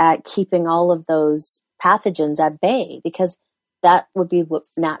at keeping all of those pathogens at bay, because that would be what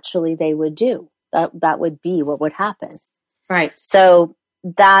naturally they would do. That would be what would happen. Right. So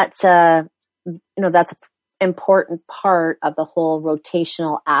that's that's an important part of the whole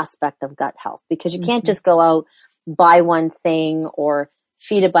rotational aspect of gut health, because you can't just go out, buy one thing or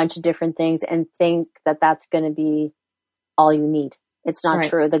feed a bunch of different things and think that that's going to be all you need. It's not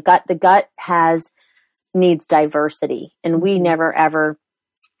true. The gut needs diversity, and we never ever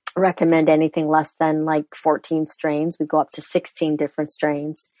recommend anything less than like 14 strains. We go up to 16 different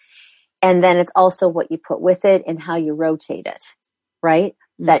strains. And then it's also what you put with it and how you rotate it, right?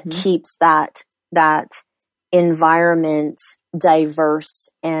 Mm-hmm. That keeps that environment diverse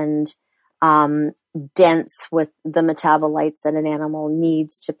and dense with the metabolites that an animal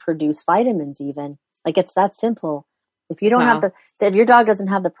needs to produce vitamins even. Like, it's that simple. If you don't have if your dog doesn't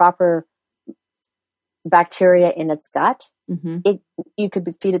have the proper bacteria in its gut, you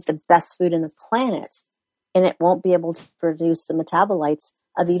could feed it the best food in the planet, and it won't be able to produce the metabolites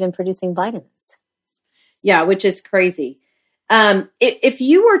of even producing vitamins. Yeah, which is crazy. If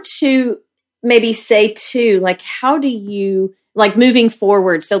you were to maybe say too, like, how do you, like, moving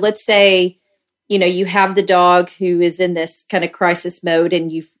forward? So let's say, you have the dog who is in this kind of crisis mode,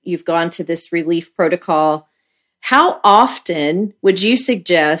 and you've gone to this relief protocol. How often would you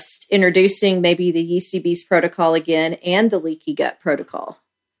suggest introducing maybe the Yeasty Beast protocol again and the leaky gut protocol?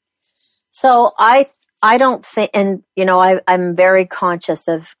 So I don't think, and I'm very conscious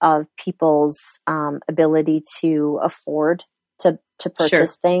of people's ability to afford to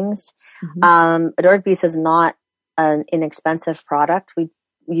purchase things. Mm-hmm. Adored Beast is not an inexpensive product. We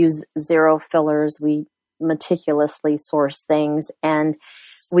use 0 fillers. We meticulously source things, and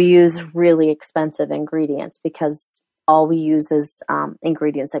we use really expensive ingredients because all we use is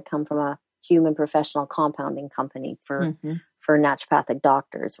ingredients that come from a human professional compounding company for naturopathic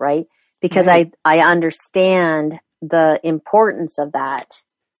doctors, right? Because I understand the importance of that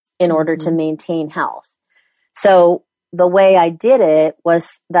in order to maintain health. So the way I did it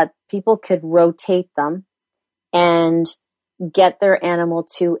was that people could rotate them and get their animal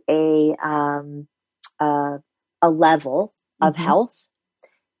to a level of health,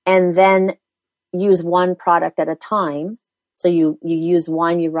 and then use one product at a time. So you use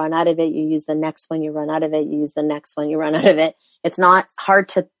one, you run out of it, you use the next one, you run out of it, you use the next one, you run out of it. It's not hard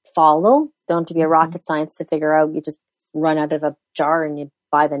to follow. Don't have to be a rocket science to figure out. You just run out of a jar and you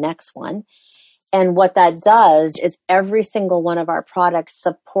buy the next one. And what that does is every single one of our products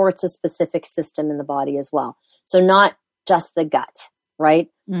supports a specific system in the body as well. So not just the gut, right?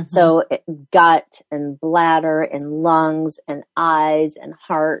 Mm-hmm. So gut and bladder and lungs and eyes and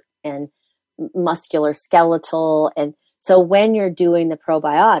heart and muscular skeletal. And so when you're doing the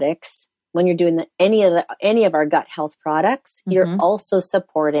probiotics, when you're doing any of our gut health products, mm-hmm. you're also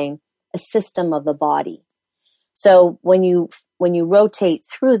supporting a system of the body. So when you rotate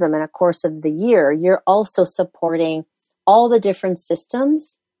through them in a course of the year, you're also supporting all the different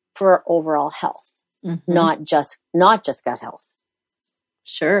systems for our overall health, mm-hmm. not just gut health.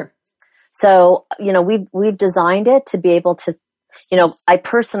 Sure. So, we've designed it to be able to, I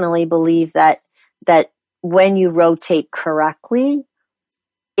personally believe that when you rotate correctly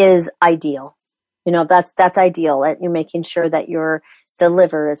is ideal. That's ideal. That you're making sure that the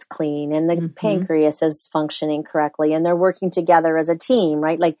liver is clean and the mm-hmm. pancreas is functioning correctly and they're working together as a team,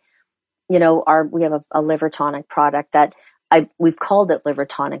 right? Like, we have a liver tonic product that we've called it liver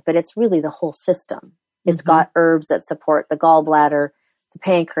tonic, but it's really the whole system. It's mm-hmm. got herbs that support the gallbladder, the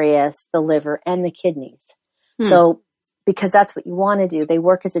pancreas, the liver, and the kidneys. So, because that's what you want to do. They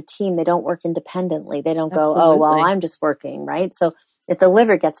work as a team. They don't work independently. They don't go, oh, well, I'm just working, right? So if the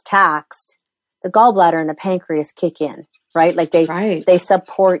liver gets taxed, the gallbladder and the pancreas kick in, right? Like they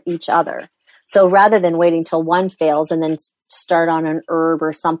support each other. So rather than waiting till one fails and then start on an herb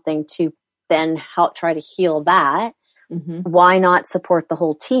or something to then help try to heal that, mm-hmm. why not support the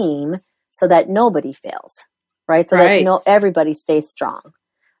whole team so that nobody fails, right? So that everybody stays strong.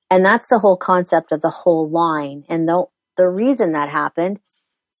 And that's the whole concept of the whole line. And the reason that happened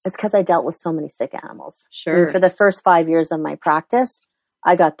is because I dealt with so many sick animals. Sure. I mean, for the first 5 years of my practice,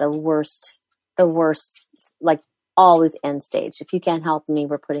 I got the worst, like always end stage. If you can't help me,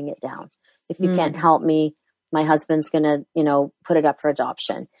 we're putting it down. If you can't help me, my husband's going to, put it up for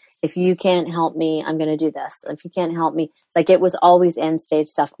adoption. If you can't help me, I'm going to do this. If you can't help me, like it was always end stage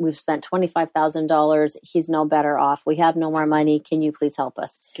stuff. We've spent $25,000. He's no better off. We have no more money. Can you please help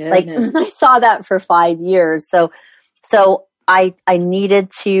us? Goodness. Like I saw that for 5 years. So I needed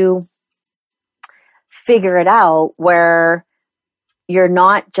to figure it out where you're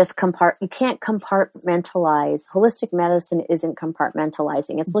not just you can't compartmentalize. Holistic medicine isn't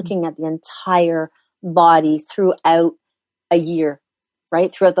compartmentalizing. It's mm-hmm. looking at the entire body throughout a year,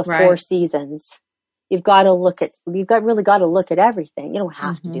 right? Throughout the 4 seasons. You've really got to look at everything. You don't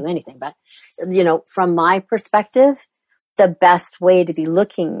have mm-hmm. to do anything, but from my perspective, the best way to be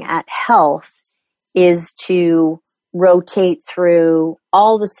looking at health is to rotate through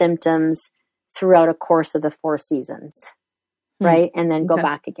all the symptoms throughout a course of the 4 seasons, right? And then go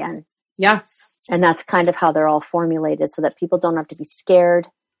back again. Yeah. And that's kind of how they're all formulated so that people don't have to be scared.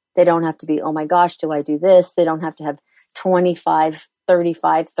 They don't have to be, oh my gosh, do I do this? They don't have to have 25,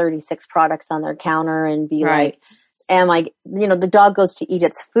 35, 36 products on their counter and be like, the dog goes to eat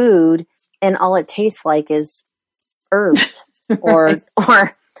its food and all it tastes like is herbs or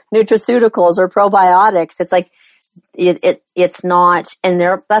nutraceuticals or probiotics. It's like, it's not, and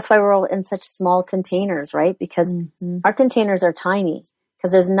that's why we're all in such small containers, right? Because mm-hmm. our containers are tiny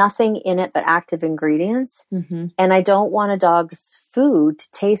because there's nothing in it but active ingredients. Mm-hmm. And I don't want a dog's food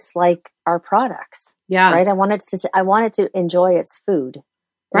to taste like our products. Yeah. Right. I want it to enjoy its food.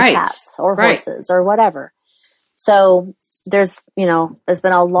 Right. Cats or horses or whatever. So there's been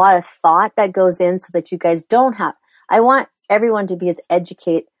a lot of thought that goes in so that you guys I want everyone to be as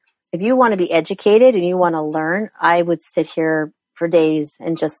educated. If you want to be educated and you want to learn, I would sit here for days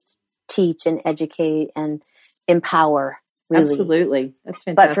and just teach and educate and empower. Really. Absolutely. That's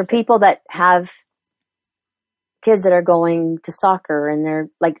fantastic. But for people that have kids that are going to soccer and they're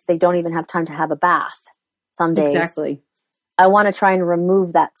like, they don't even have time to have a bath some days. Exactly. I want to try and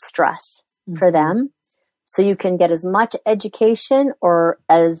remove that stress mm-hmm. for them so you can get as much education or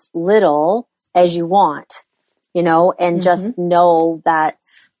as little as you want, and mm-hmm. just know that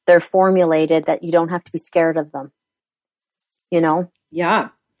they're formulated, that you don't have to be scared of them, Yeah.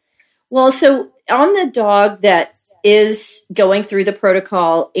 Well, so on the dog that is going through the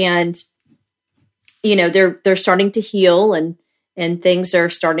protocol and, they're starting to heal and things are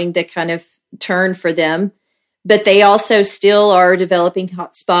starting to kind of turn for them, but they also still are developing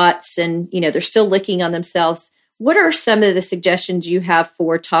hot spots and, they're still licking on themselves. What are some of the suggestions you have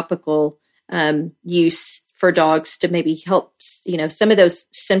for topical use for dogs to maybe help, some of those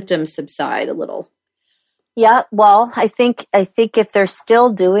symptoms subside a little? Yeah. Well, I think if they're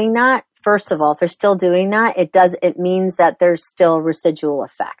still doing that, first of all, if they're still doing that, it means that there's still residual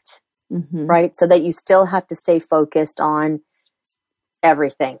effect, mm-hmm. right? So that you still have to stay focused on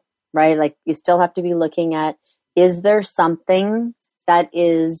everything, right? Like you still have to be looking at, is there something that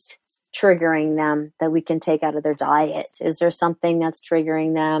is triggering them that we can take out of their diet? Is there something that's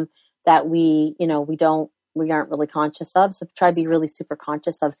triggering them that we aren't really conscious of? So try to be really super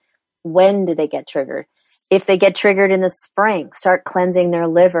conscious of when do they get triggered. If they get triggered in the spring, start cleansing their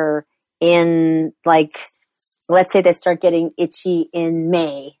liver in, like, let's say they start getting itchy in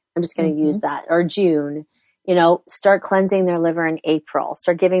May. I'm just going to use that, or June. Start cleansing their liver in April.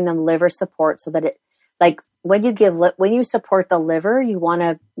 Start giving them liver support so that it, like, when you support the liver, you want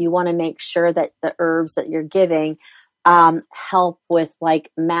to make sure that the herbs that you're giving help with,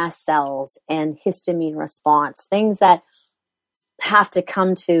 like, mast cells and histamine response, things that have to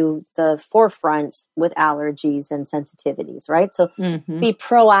come to the forefront with allergies and sensitivities, right? So be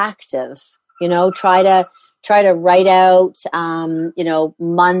proactive, try to write out,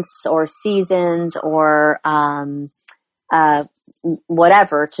 months or seasons or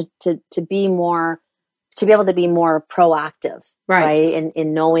whatever to be more, to be able to be more proactive, right?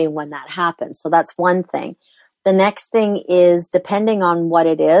 In knowing when that happens. So that's one thing. The next thing is, depending on what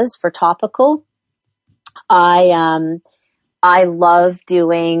it is, for topical, I love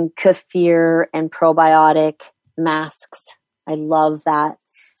doing kefir and probiotic masks. I love that.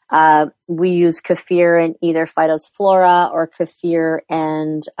 We use kefir and either Phytosflora or kefir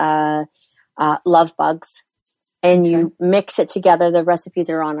and love bugs. And you mix it together. The recipes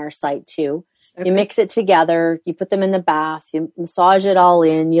are on our site too. Okay. You mix it together. You put them in the bath. You massage it all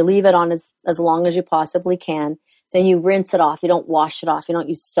in. You leave it on as long as you possibly can. Then you rinse it off. You don't wash it off. You don't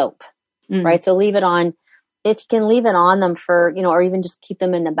use soap, right? So leave it on. If you can leave it on them for, or even just keep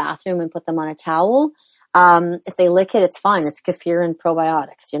them in the bathroom and put them on a towel. If they lick it, it's fine. It's kefir and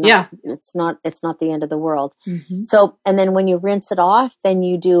probiotics. It's not the end of the world. So, and then when you rinse it off, then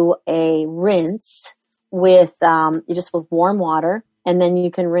you do a rinse with warm water, and then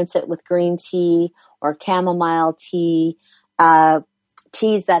you can rinse it with green tea or chamomile tea,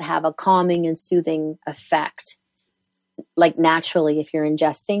 teas that have a calming and soothing effect, like naturally if you're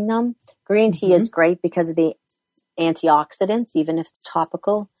ingesting them. Green tea is great because of the antioxidants, even if it's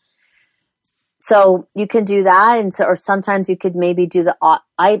topical. So you can do that. Or sometimes you could maybe do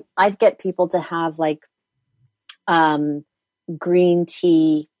I'd get people to have, like, green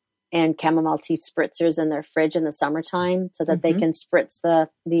tea and chamomile tea spritzers in their fridge in the summertime so that they can spritz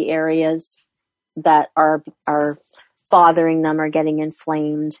the areas that are bothering them or getting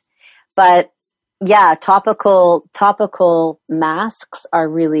inflamed. But yeah, topical masks are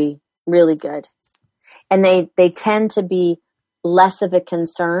really, really good. And they tend to be less of a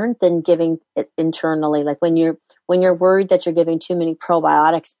concern than giving it internally. Like when you're worried that you're giving too many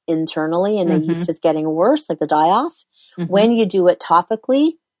probiotics internally and the yeast is getting worse, like the die-off, when you do it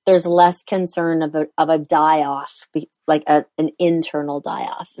topically, there's less concern of a die-off, like an internal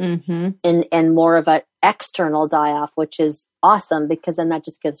die-off, and more of an external die-off, which is awesome because then that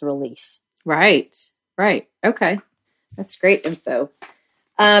just gives relief. Right. Okay. That's great info.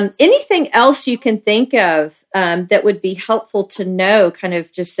 Anything else you can think of that would be helpful to know, kind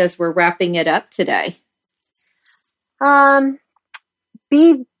of just as we're wrapping it up today?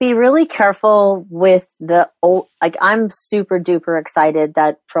 Be really careful with I'm super duper excited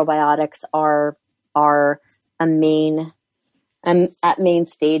that probiotics are at main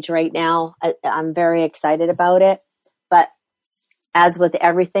stage right now. I'm very excited about it, but as with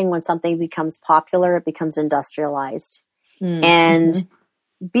everything, when something becomes popular, it becomes industrialized. And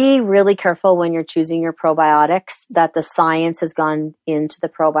be really careful when you're choosing your probiotics, that the science has gone into the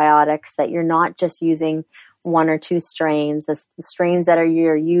probiotics, that you're not just using one or two strains. The strains that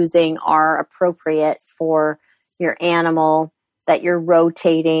you're using are appropriate for your animal, that you're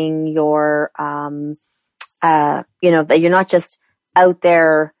rotating your, that you're not just out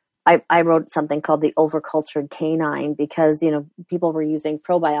there. I wrote something called the overcultured canine because, people were using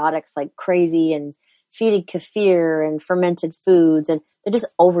probiotics like crazy and feeding kefir and fermented foods, and they're just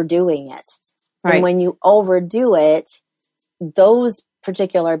overdoing it. Right. And when you overdo it, those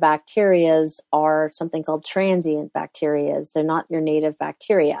particular bacterias are something called transient bacterias. They're not your native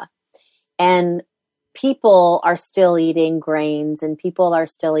bacteria. And people are still eating grains and people are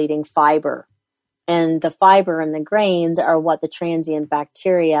still eating fiber. And the fiber and the grains are what the transient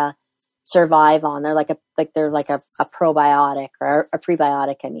bacteria survive on. They're like a probiotic or a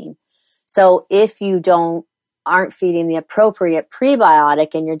prebiotic, I mean. So if you aren't feeding the appropriate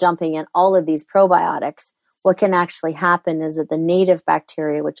prebiotic and you're dumping in all of these probiotics, what can actually happen is that the native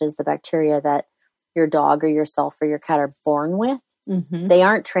bacteria, which is the bacteria that your dog or yourself or your cat are born with, they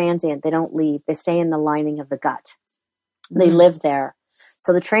aren't transient. They don't leave. They stay in the lining of the gut. They live there.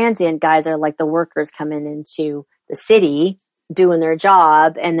 So the transient guys are like the workers coming into the city doing their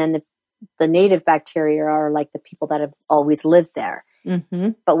job, and then the native bacteria are like the people that have always lived there. Mm-hmm.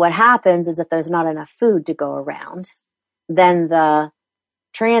 But what happens is if there's not enough food to go around, then the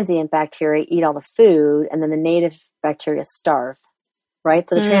transient bacteria eat all the food, and then the native bacteria starve, right?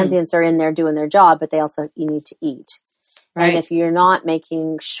 So the transients are in there doing their job, but they also need to eat. Right. And if you're not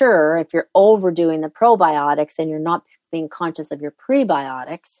making sure, if you're overdoing the probiotics and you're not being conscious of your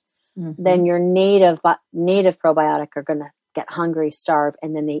prebiotics, then your native probiotic are going to get hungry, starve,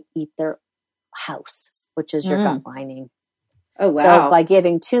 and then they eat their house, which is your gut lining. Oh, wow. So by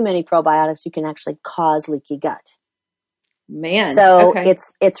giving too many probiotics, you can actually cause leaky gut. Man. So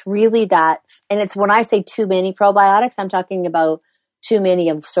it's really that. And it's when I say too many probiotics, I'm talking about too many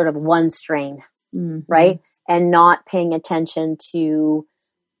of sort of one strain, right? And not paying attention to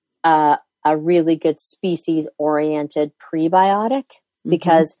a really good species-oriented prebiotic,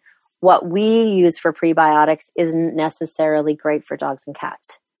 because what we use for prebiotics isn't necessarily great for dogs and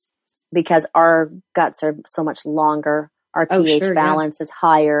cats, because our guts are so much longer. Our pH balance is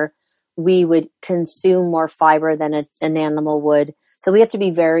higher. We would consume more fiber than an animal would. So we have to be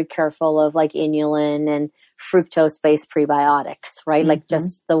very careful of like inulin and fructose-based prebiotics, right? Like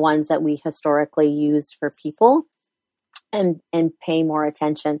just the ones that we historically use for people, and pay more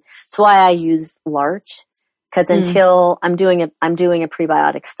attention. That's why I use Larch, because until I'm doing a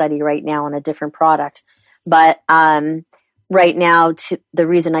prebiotic study right now on a different product. But right now, the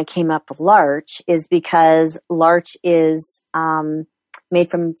reason I came up with Larch is because Larch is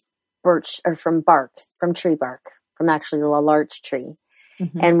made from tree bark, from actually a larch tree.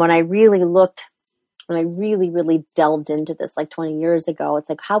 And when I really delved into this like 20 years ago, it's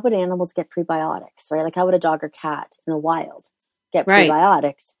like, how would animals get prebiotics, right? Like how would a dog or cat in the wild get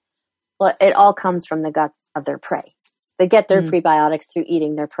prebiotics? Well, it all comes from the gut of their prey. They get their prebiotics through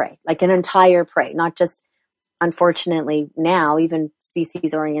eating their prey, like an entire prey, not just, unfortunately now, even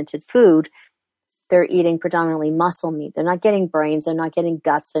species-oriented food. They're eating predominantly muscle meat. They're not getting brains. They're not getting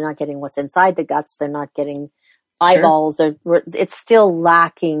guts. They're not getting what's inside the guts. They're not getting eyeballs. It's still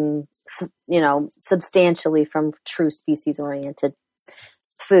lacking, substantially from true species-oriented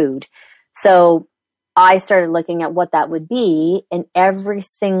food. So I started looking at what that would be, and every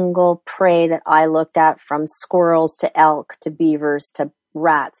single prey that I looked at, from squirrels to elk to beavers to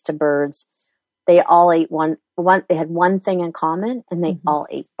rats to birds, they all ate one. They had one thing in common, and they all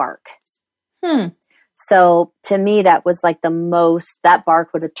ate bark. So to me, that was like that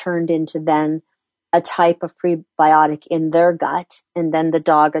bark would have turned into then a type of prebiotic in their gut. And then the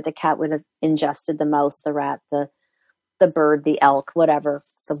dog or the cat would have ingested the mouse, the rat, the bird, the elk, whatever,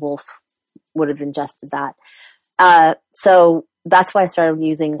 the wolf would have ingested that. So that's why I started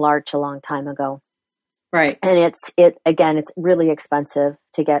using Larch a long time ago. Right. And it's really expensive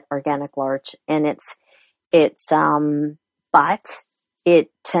to get organic Larch, and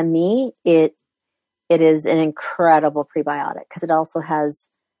to me, it is an incredible prebiotic, because it also has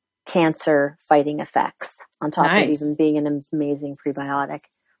cancer fighting effects on top of even being an amazing prebiotic.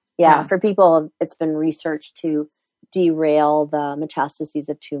 Yeah. For people, it's been researched to derail the metastases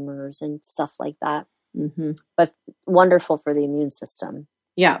of tumors and stuff like that. But wonderful for the immune system.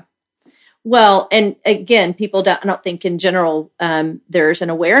 Yeah. Well, and again, I don't think in general, there's an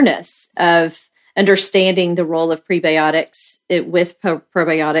awareness of understanding the role of prebiotics with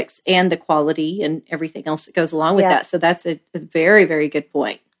probiotics and the quality and everything else that goes along with that. So that's a very, very good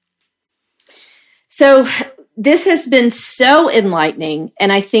point. So this has been so enlightening,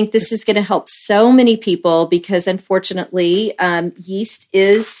 and I think this is going to help so many people, because unfortunately, yeast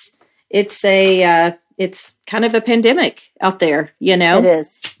it's kind of a pandemic out there, It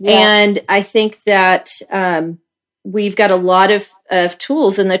is. Yeah. And I think that we've got a lot of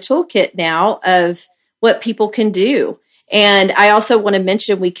tools in the toolkit now of what people can do. And I also want to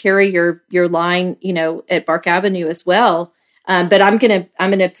mention, we carry your line, at Bark Avenue as well. But I'm going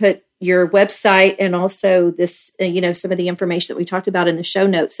to put your website and also this, some of the information that we talked about in the show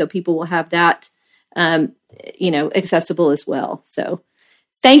notes, so people will have that, accessible as well. So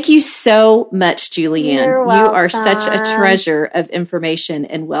thank you so much, Julianne. You're welcome. You are such a treasure of information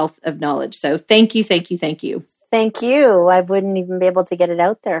and wealth of knowledge. So thank you, thank you, thank you. Thank you. I wouldn't even be able to get it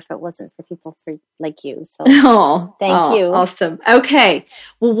out there if it wasn't for people like you. So thank you. Awesome. Okay.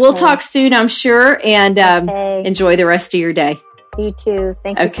 Well, we'll talk soon, I'm sure, and enjoy the rest of your day. You too.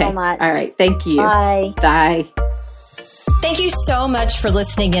 Thank you so much. All right. Thank you. Bye. Bye. Thank you so much for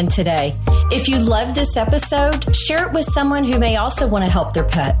listening in today. If you loved this episode, share it with someone who may also want to help their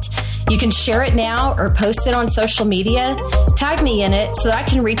pet. You can share it now or post it on social media. Tag me in it so that I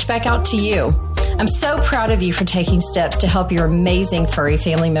can reach back out to you. I'm so proud of you for taking steps to help your amazing furry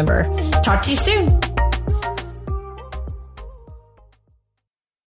family member. Talk to you soon.